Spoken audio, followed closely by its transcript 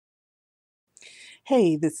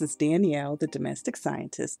Hey, this is Danielle, the domestic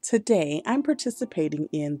scientist. Today, I'm participating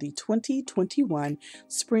in the 2021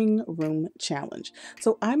 Spring Room Challenge.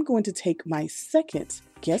 So, I'm going to take my second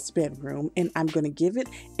guest bedroom and I'm going to give it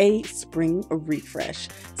a spring refresh.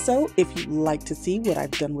 So, if you'd like to see what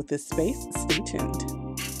I've done with this space, stay tuned.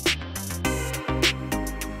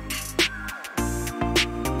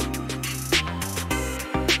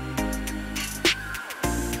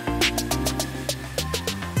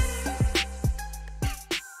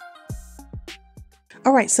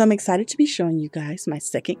 All right, so I'm excited to be showing you guys my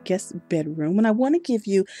second guest bedroom, and I want to give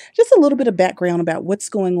you just a little bit of background about what's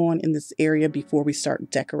going on in this area before we start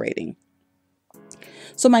decorating.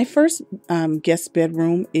 So my first guest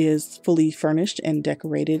bedroom is fully furnished and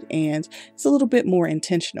decorated, and it's a little bit more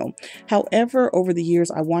intentional. However, over the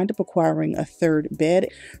years, I wound up acquiring a third bed.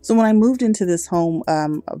 So when I moved into this home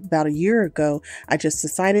about a year ago, I just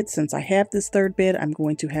decided since I have this third bed, I'm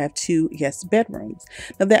going to have two guest bedrooms.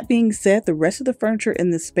 Now that being said, the rest of the furniture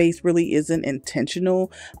in this space really isn't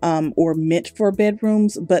intentional or meant for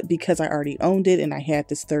bedrooms, but because I already owned it and I had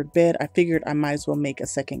this third bed, I figured I might as well make a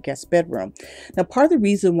second guest bedroom. Now, part of the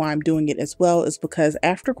reason why I'm doing it as well is because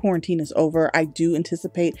after quarantine is over, I do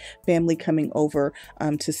anticipate family coming over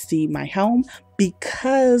to see my home,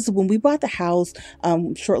 because when we bought the house,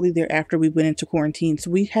 shortly thereafter we went into quarantine, so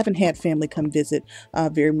we haven't had family come visit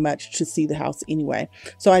very much to see the house anyway.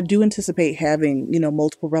 So I do anticipate having,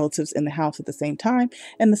 multiple relatives in the house at the same time,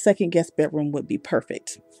 and the second guest bedroom would be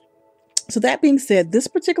perfect. So that being said, this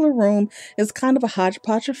particular room is kind of a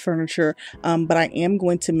hodgepodge of furniture, but I am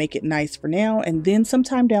going to make it nice for now. And then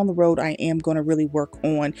sometime down the road, I am going to really work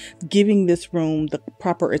on giving this room the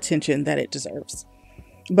proper attention that it deserves.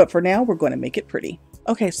 But for now, we're going to make it pretty.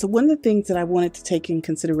 Okay, so one of the things that I wanted to take in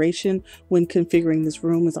consideration when configuring this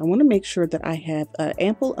room is I want to make sure that I have an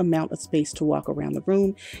ample amount of space to walk around the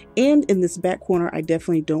room. And in this back corner, I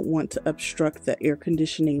definitely don't want to obstruct the air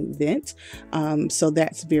conditioning vent. So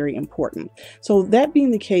that's very important. So that being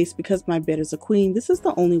the case, because my bed is a queen, this is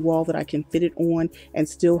the only wall that I can fit it on and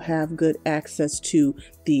still have good access to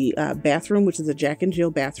the bathroom, which is a Jack and Jill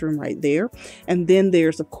bathroom right there. And then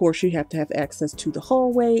there's, of course, you have to have access to the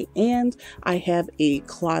hallway, and I have a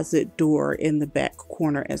closet door in the back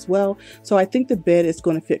corner as well. So I think the bed is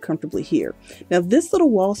going to fit comfortably here. Now this little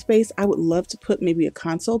wall space, I would love to put maybe a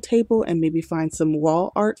console table and maybe find some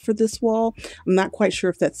wall art for this wall. I'm not quite sure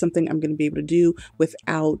if that's something I'm going to be able to do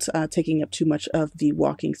without taking up too much of the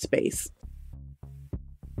walking space.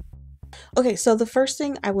 Okay, so the first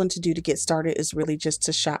thing I want to do to get started is really just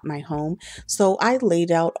to shop my home. So I laid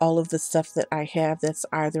out all of the stuff that I have that's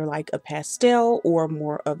either like a pastel or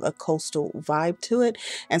more of a coastal vibe to it.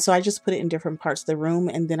 And so I just put it in different parts of the room,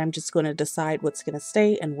 and then I'm just going to decide what's going to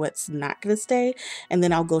stay and what's not going to stay. And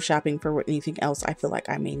then I'll go shopping for anything else I feel like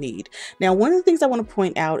I may need. Now, one of the things I want to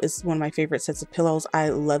point out is one of my favorite sets of pillows. I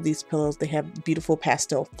love these pillows. They have beautiful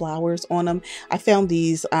pastel flowers on them. I found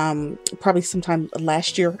these probably sometime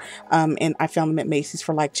last year. And I found them at Macy's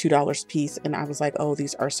for like $2 a piece, and I was like, oh,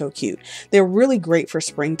 these are so cute. They're really great for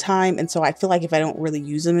springtime, and so I feel like if I don't really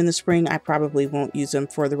use them in the spring, I probably won't use them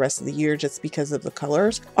for the rest of the year just because of the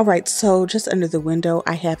colors. All right, so just under the window,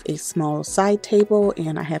 I have a small side table,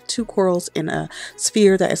 and I have two corals in a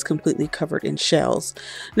sphere that is completely covered in shells.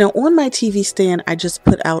 Now on my TV stand, I just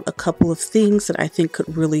put out a couple of things that I think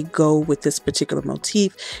could really go with this particular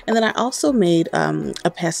motif, and then I also made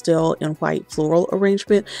a pastel and white floral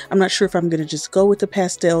arrangement. I'm not sure if I'm going to just go with the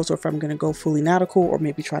pastels or if I'm going to go fully nautical or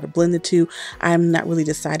maybe try to blend the two. I'm not really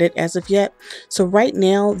decided as of yet. So right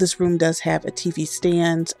now this room does have a TV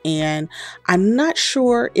stand, and I'm not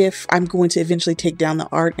sure if I'm going to eventually take down the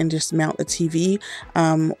art and just mount a TV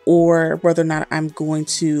or whether or not I'm going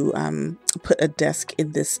to put a desk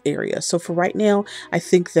in this area. So for right now, I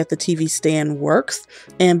think that the TV stand works,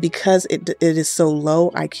 and because it is so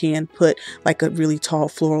low, I can put like a really tall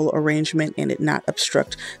floral arrangement and it not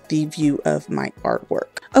obstruct the view of my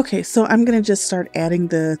artwork. Okay, so I'm gonna just start adding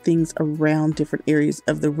the things around different areas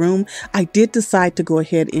of the room. I did decide to go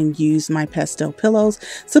ahead and use my pastel pillows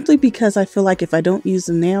simply because I feel like if I don't use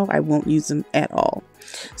them now, I won't use them at all.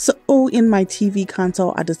 So in my TV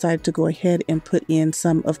console, I decided to go ahead and put in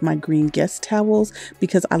some of my green guest towels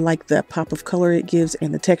because I like the pop of color it gives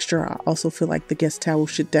and the texture. I also feel like the guest towel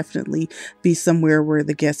should definitely be somewhere where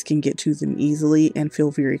the guests can get to them easily and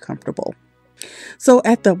feel very comfortable. So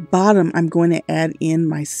at the bottom, I'm going to add in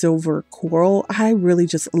my silver coral. I really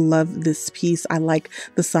just love this piece. I like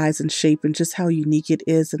the size and shape and just how unique it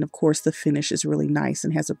is. And of course, the finish is really nice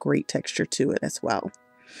and has a great texture to it as well.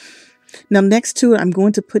 Now next to it, I'm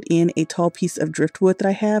going to put in a tall piece of driftwood that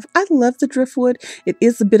I have. I love the driftwood. It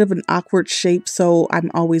is a bit of an awkward shape, so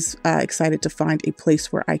I'm always excited to find a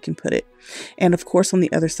place where I can put it. And of course, on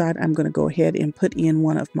the other side, I'm going to go ahead and put in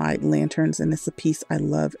one of my lanterns, and it's a piece I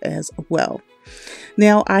love as well.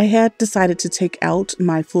 Now, I had decided to take out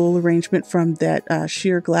my floral arrangement from that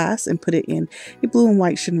sheer glass and put it in a blue and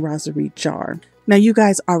white Chinoiserie jar. Now, you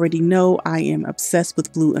guys already know I am obsessed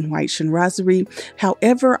with blue and white Chinoiserie.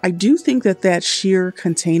 However, I do think that that sheer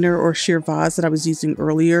container or sheer vase that I was using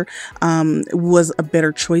earlier was a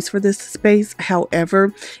better choice for this space.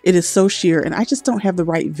 However, it is so sheer and I just don't have the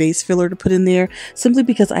right vase filler to put in there, simply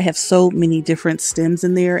because I have so many different stems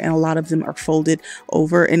in there and a lot of them are folded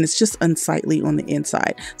over and it's just unsightly on the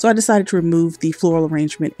inside. So I decided to remove the floral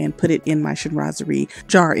arrangement and put it in my Chinoiserie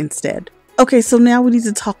jar instead. Okay, so now we need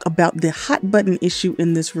to talk about the hot button issue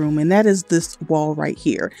in this room, and that is this wall right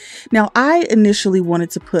here. Now, I initially wanted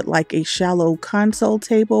to put like a shallow console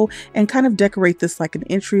table and kind of decorate this like an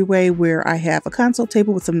entryway where I have a console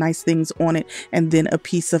table with some nice things on it and then a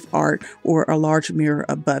piece of art or a large mirror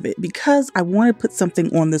above it, because I want to put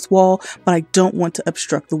something on this wall, but I don't want to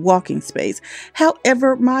obstruct the walking space.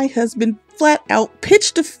 However, my husband flat out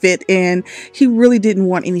pitched a fit and he really didn't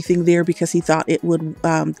want anything there because he thought it would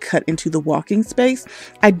cut into the walking space.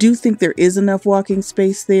 I do think there is enough walking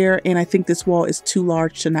space there, and I think this wall is too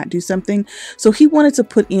large to not do something. So he wanted to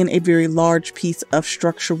put in a very large piece of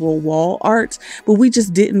structural wall art, but we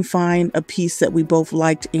just didn't find a piece that we both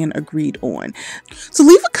liked and agreed on. So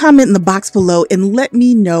leave a comment in the box below and let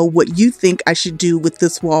me know what you think I should do with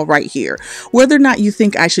this wall right here. Whether or not you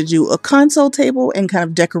think I should do a console table and kind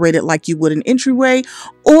of decorate it like you would an entryway,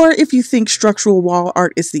 or if you think structural wall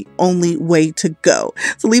art is the only way to go.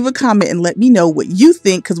 So leave a comment and let me know what you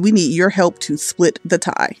think, because we need your help to split the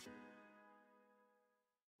tie.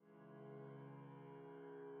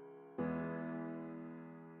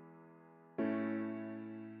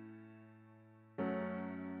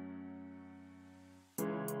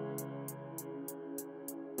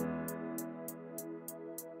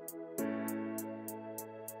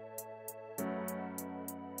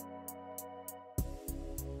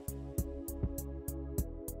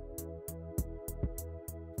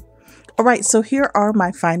 All right, so here are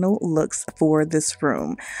my final looks for this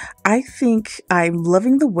room. I think I'm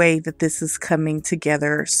loving the way that this is coming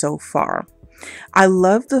together so far. I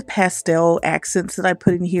love the pastel accents that I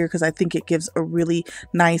put in here because I think it gives a really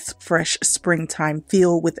nice, fresh springtime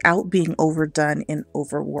feel without being overdone and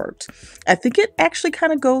overworked. I think it actually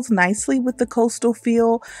kind of goes nicely with the coastal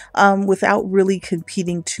feel without really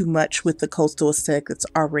competing too much with the coastal aesthetic that's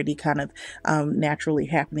already kind of naturally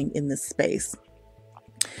happening in this space.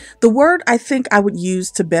 The word I think I would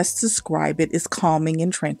use to best describe it is calming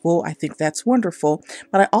and tranquil. I think that's wonderful,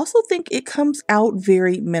 but I also think it comes out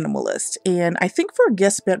very minimalist. And I think for a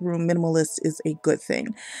guest bedroom, minimalist is a good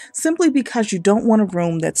thing, simply because you don't want a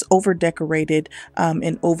room that's over decorated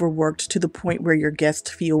and overworked to the point where your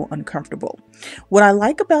guests feel uncomfortable. What I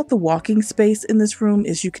like about the walking space in this room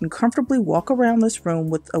is you can comfortably walk around this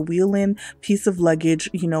room with a wheel-in piece of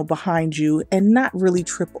luggage, behind you and not really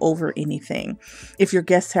trip over anything. If your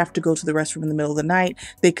guests have to go to the restroom in the middle of the night,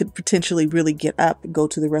 they could potentially really get up and go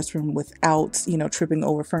to the restroom without, tripping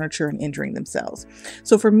over furniture and injuring themselves.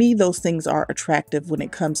 So for me, those things are attractive when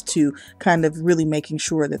it comes to kind of really making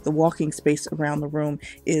sure that the walking space around the room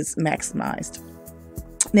is maximized.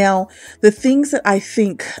 Now, the things that I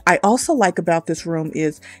think I also like about this room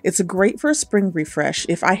is it's great for a spring refresh.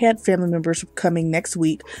 If I had family members coming next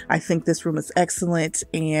week, I think this room is excellent,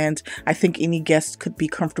 and I think any guest could be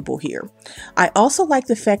comfortable here. I also like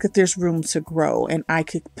the fact that there's room to grow, and I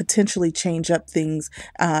could potentially change up things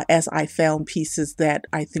as I found pieces that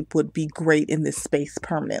I think would be great in this space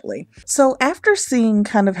permanently. So after seeing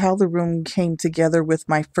kind of how the room came together with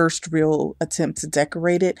my first real attempt to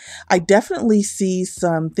decorate it, I definitely see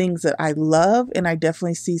some things that I love, and I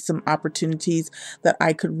definitely see some opportunities that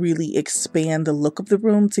I could really expand the look of the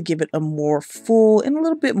room to give it a more full and a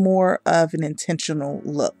little bit more of an intentional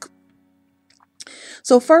look.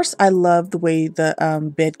 So first, I love the way the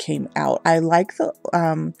bed came out. I like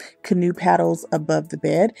the canoe paddles above the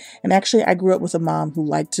bed. And actually, I grew up with a mom who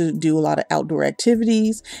liked to do a lot of outdoor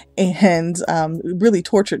activities and really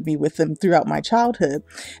tortured me with them throughout my childhood.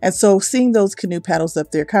 And so seeing those canoe paddles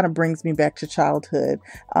up there kind of brings me back to childhood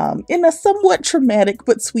in a somewhat traumatic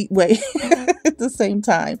but sweet way at the same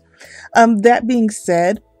time. That being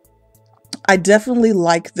said, I definitely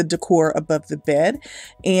like the decor above the bed,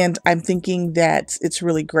 and I'm thinking that it's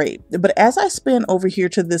really great. But as I spin over here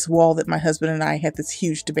to this wall that my husband and I had this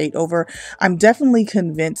huge debate over, I'm definitely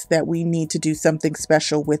convinced that we need to do something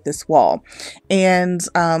special with this wall. And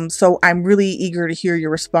so I'm really eager to hear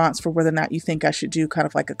your response for whether or not you think I should do kind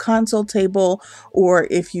of like a console table, or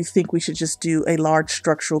if you think we should just do a large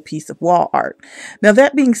structural piece of wall art. Now,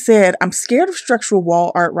 that being said, I'm scared of structural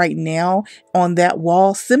wall art right now on that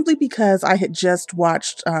wall simply because I had just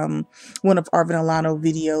watched one of Arvin Alano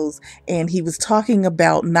videos, and he was talking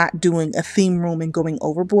about not doing a theme room and going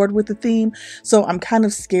overboard with the theme. So I'm kind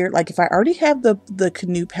of scared, like if I already have the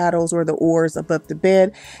canoe paddles or the oars above the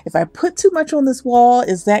bed, if I put too much on this wall,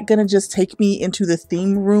 is that going to just take me into the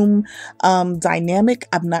theme room dynamic?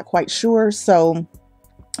 I'm not quite sure. So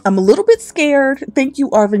I'm a little bit scared. Thank you,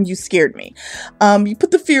 Arvin. You scared me. You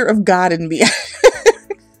put the fear of God in me.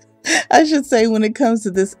 I should say, when it comes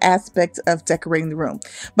to this aspect of decorating the room.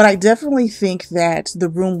 But I definitely think that the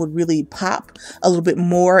room would really pop a little bit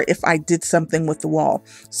more if I did something with the wall.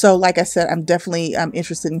 So like I said, I'm definitely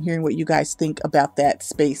interested in hearing what you guys think about that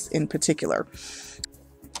space in particular.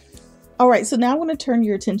 All right, so now I want to turn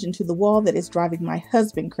your attention to the wall that is driving my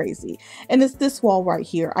husband crazy. And it's this wall right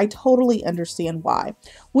here. I totally understand why.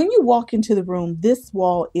 When you walk into the room, this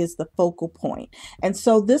wall is the focal point. And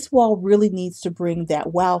so this wall really needs to bring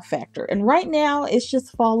that wow factor. And right now, it's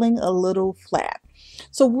just falling a little flat.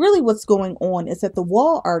 So really what's going on is that the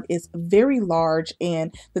wall art is very large,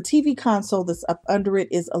 and the TV console that's up under it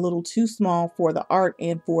is a little too small for the art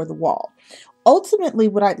and for the wall. Ultimately,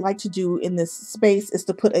 what I'd like to do in this space is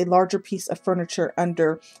to put a larger piece of furniture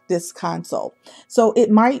under this console. So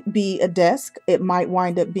it might be a desk, it might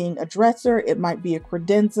wind up being a dresser, it might be a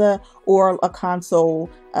credenza or a console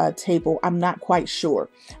table. I'm not quite sure.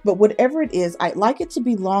 But whatever it is, I'd like it to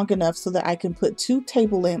be long enough so that I can put 2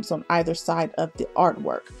 table lamps on either side of the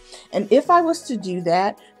artwork. And if I was to do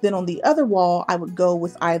that, then on the other wall, I would go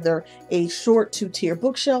with either a short 2-tier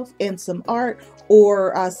bookshelf and some art,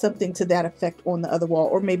 or something to that effect on the other wall,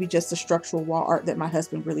 or maybe just a structural wall art that my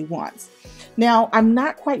husband really wants. Now, I'm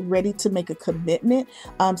not quite ready to make a commitment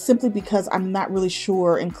simply because I'm not really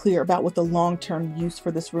sure and clear about what the long-term use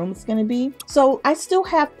for this room is going to be. So I still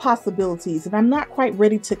have possibilities, and I'm not quite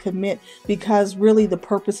ready to commit because really the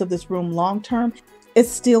purpose of this room long-term is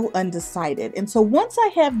still undecided. And so once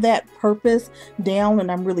I have that purpose down and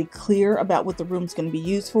I'm really clear about what the room's going to be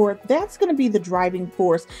used for, that's going to be the driving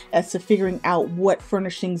force as to figuring out what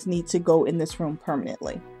furnishings need to go in this room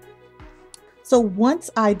permanently. So once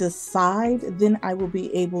I decide, then I will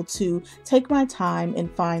be able to take my time and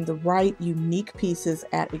find the right unique pieces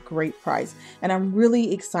at a great price. And I'm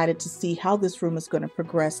really excited to see how this room is going to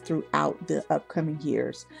progress throughout the upcoming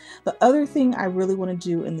years. The other thing I really want to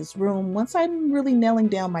do in this room, once I'm really nailing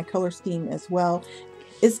down my color scheme as well,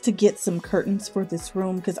 is to get some curtains for this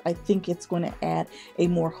room, because I think it's going to add a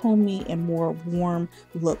more homey and more warm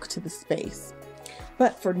look to the space.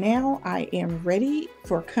 But for now, I am ready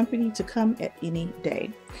for company to come at any day.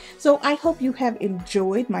 So I hope you have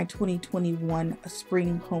enjoyed my 2021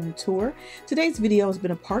 spring home tour. Today's video has been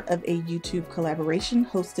a part of a YouTube collaboration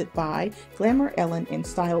hosted by Glamour Ellen and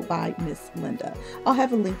styled by Miss Linda. I'll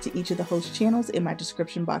have a link to each of the host channels in my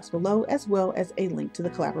description box below, as well as a link to the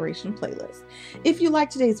collaboration playlist. If you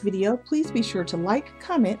liked today's video, please be sure to like,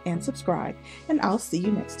 comment, and subscribe, and I'll see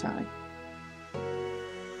you next time.